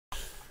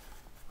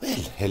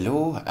Well,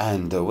 hello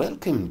and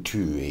welcome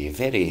to a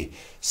very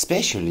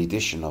special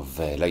edition of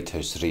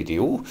Lighthouse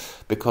Radio,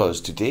 because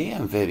today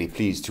I'm very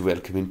pleased to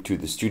welcome into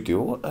the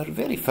studio our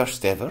very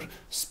first ever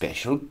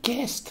special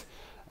guest.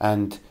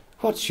 And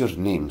what's your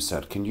name, sir?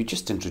 Can you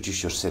just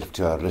introduce yourself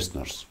to our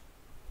listeners?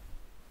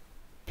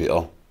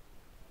 Peter.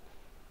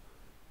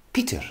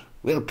 Peter.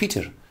 Well,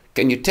 Peter,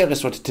 can you tell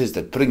us what it is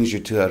that brings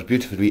you to our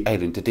beautiful wee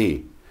island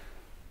today?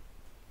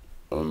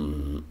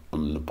 I'm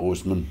the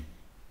postman.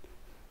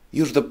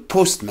 You're the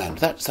postman.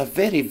 That's a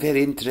very,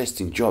 very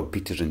interesting job,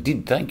 Peter,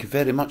 indeed. Thank you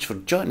very much for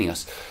joining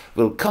us.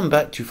 We'll come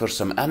back to you for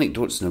some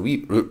anecdotes in a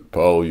wee... Look,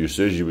 pal, you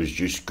says you was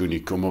just going to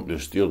come up the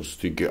stairs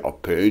to get a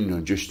pen. I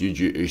just need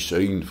you to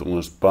sign for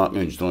this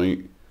package, right?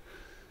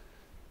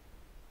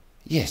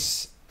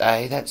 Yes,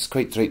 aye, that's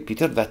quite right,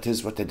 Peter. That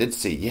is what I did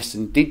say. Yes,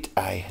 indeed,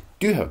 I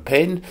do have a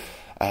pen,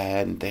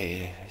 and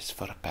it's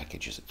for a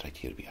package, is it? Right,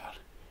 here we are.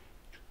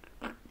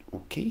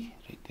 Okay,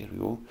 right, there we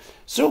go.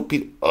 So,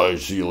 Peter... I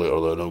see you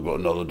later then. I've got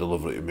another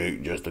delivery to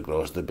make just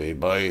across the bay.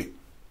 Bye.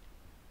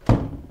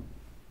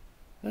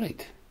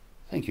 Right,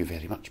 thank you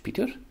very much,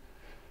 Peter.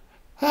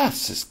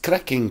 It's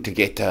cracking to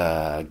get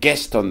a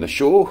guest on the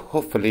show.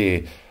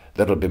 Hopefully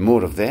there'll be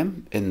more of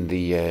them in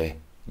the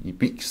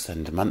weeks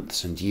and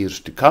months and years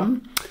to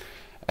come.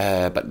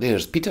 But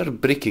there's Peter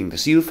breaking the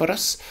seal for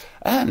us,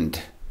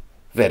 and...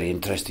 very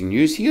interesting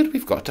news here.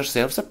 We've got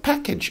ourselves a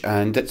package,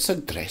 and it's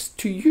addressed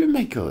to you,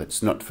 Michael.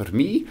 It's not for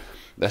me.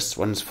 This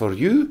one's for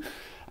you.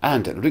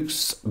 And it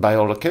looks, by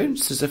all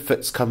accounts, as if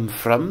it's come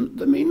from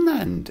the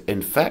mainland.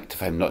 In fact,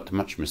 if I'm not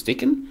much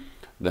mistaken,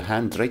 the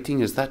handwriting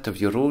is that of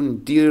your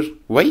own dear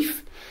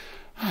wife.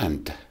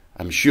 And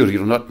I'm sure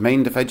you'll not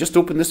mind if I just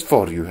open this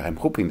for you. I'm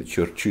hoping that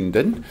you're tuned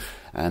in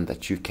and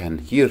that you can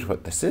hear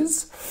what this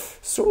is.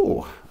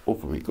 So,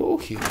 open we go.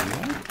 Here we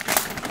are.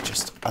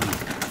 Just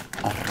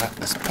unwrap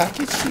this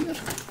package here.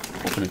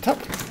 Open it up.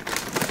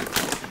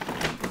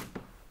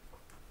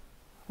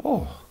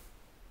 Oh,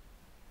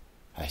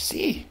 I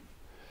see.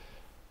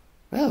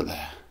 Well,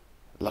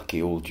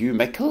 lucky old you,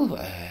 Michael.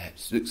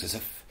 It looks as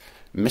if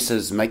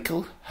Mrs.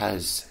 Michael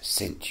has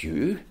sent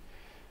you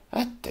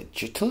a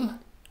digital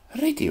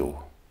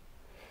radio.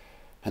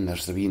 And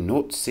there's a wee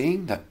note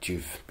saying that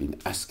you've been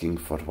asking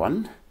for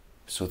one,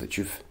 so that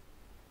you've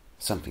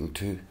something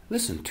to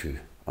listen to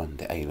on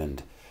the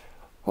island.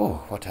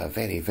 Oh, what a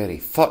very, very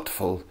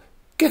thoughtful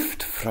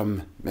gift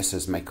from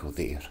Mrs. Michael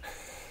there.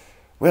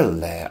 Well,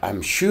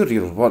 I'm sure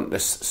you'll want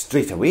this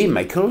straight away,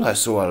 Michael,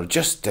 so I'll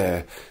just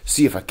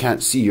see if I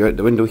can't see you out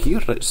the window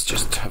here. Let's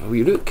just have a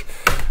wee look.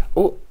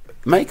 Oh,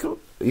 Michael,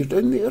 are you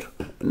down there?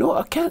 No,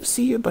 I can't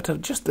see you, but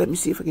let me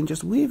see if I can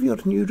just wave your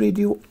new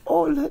radio.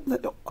 Oh,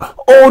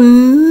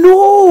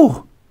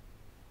 no!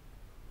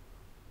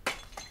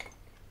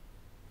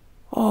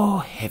 Oh,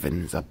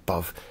 heavens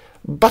above.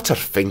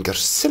 Butterfinger,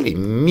 silly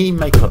me,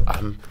 Michael.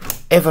 I'm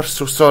ever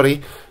so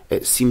sorry.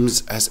 It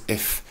seems as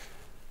if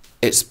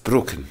it's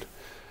broken.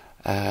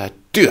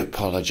 Do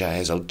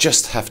apologise. I'll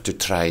just have to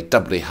try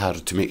doubly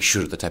hard to make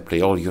sure that I play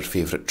all your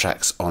favourite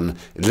tracks on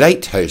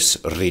Lighthouse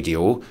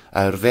Radio,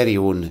 our very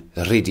own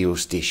radio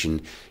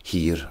station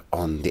here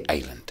on the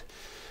island.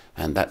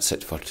 And that's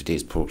it for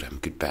today's programme.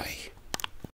 Goodbye.